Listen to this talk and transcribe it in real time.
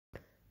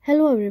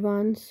Hello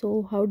everyone.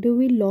 So, how do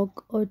we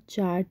lock a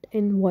chat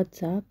in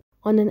WhatsApp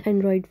on an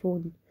Android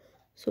phone?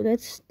 So,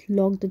 let's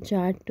lock the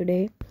chat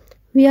today.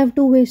 We have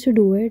two ways to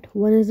do it.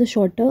 One is the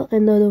shorter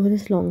and the other one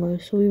is longer.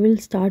 So, we will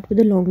start with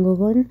the longer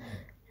one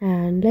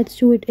and let's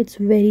do it. It's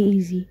very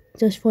easy.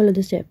 Just follow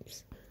the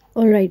steps.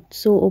 Alright,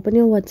 so open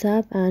your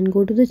WhatsApp and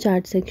go to the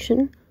chat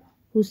section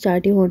whose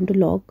chat you want to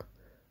lock,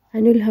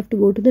 and you'll have to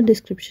go to the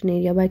description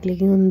area by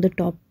clicking on the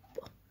top,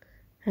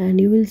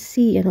 and you will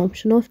see an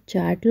option of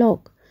chat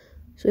lock.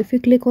 So if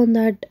you click on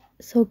that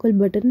circle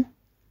button,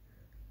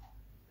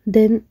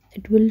 then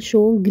it will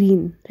show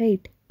green,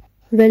 right?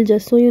 Well,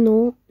 just so you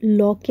know,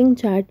 locking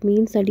chat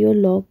means that you're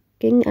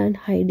locking and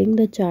hiding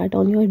the chat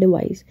on your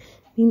device.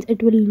 Means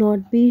it will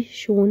not be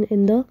shown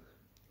in the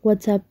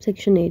WhatsApp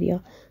section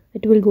area.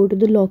 It will go to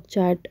the lock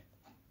chat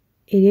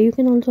area. You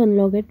can also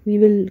unlock it. We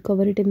will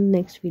cover it in the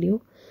next video.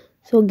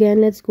 So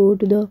again, let's go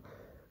to the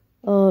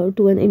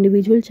to an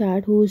individual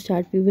chat whose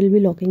chat we will be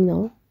locking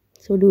now.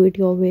 So do it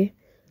your way.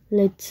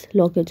 Let's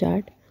lock your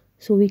chat.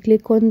 So we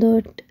click on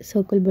the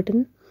circle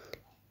button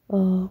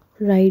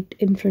right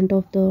in front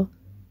of the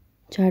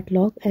chat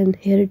lock, and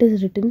here it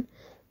is written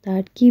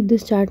that keep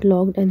this chat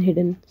locked and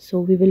hidden. So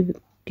we will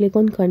click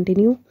on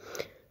continue.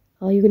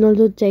 You can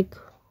also check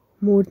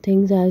more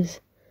things,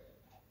 as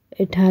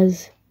it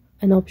has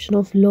an option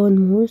of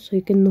learn more, so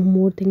you can know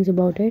more things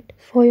about it.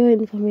 For your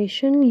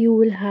information, you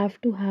will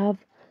have to have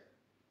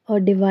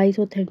a device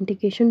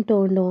authentication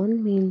turned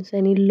on, means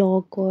any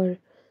lock or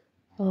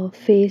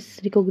face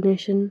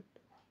recognition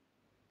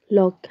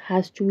lock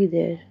has to be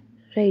there,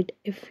 right?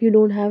 If you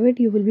don't have it,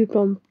 you will be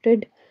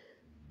prompted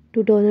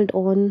to turn it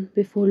on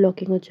before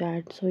locking a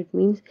chat. So it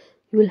means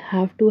you will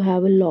have to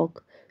have a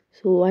lock.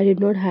 So I did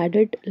not had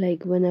it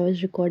like when I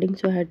was recording,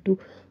 so I had to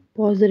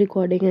pause the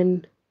recording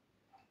and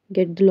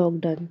get the lock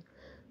done,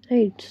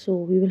 right? So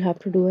we will have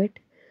to do it.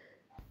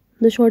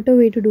 The shorter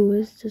way to do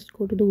is just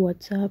go to the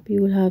WhatsApp.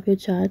 You will have your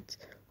chats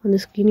on the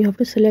screen. You have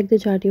to select the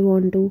chat you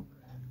want to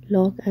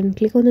lock and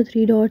click on the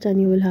three dots,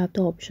 and you will have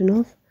the option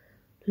of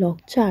lock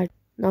chat.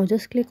 Now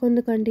just click on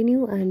the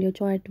continue and your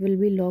chat will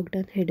be locked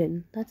and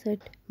hidden. That's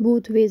it.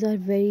 Both ways are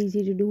very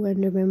easy to do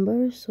and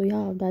remember. So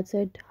yeah, that's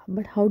it.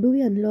 But how do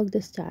we unlock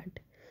this chat?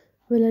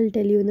 Well, I'll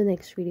tell you in the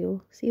next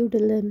video. See you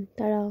till then.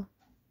 Ta-da.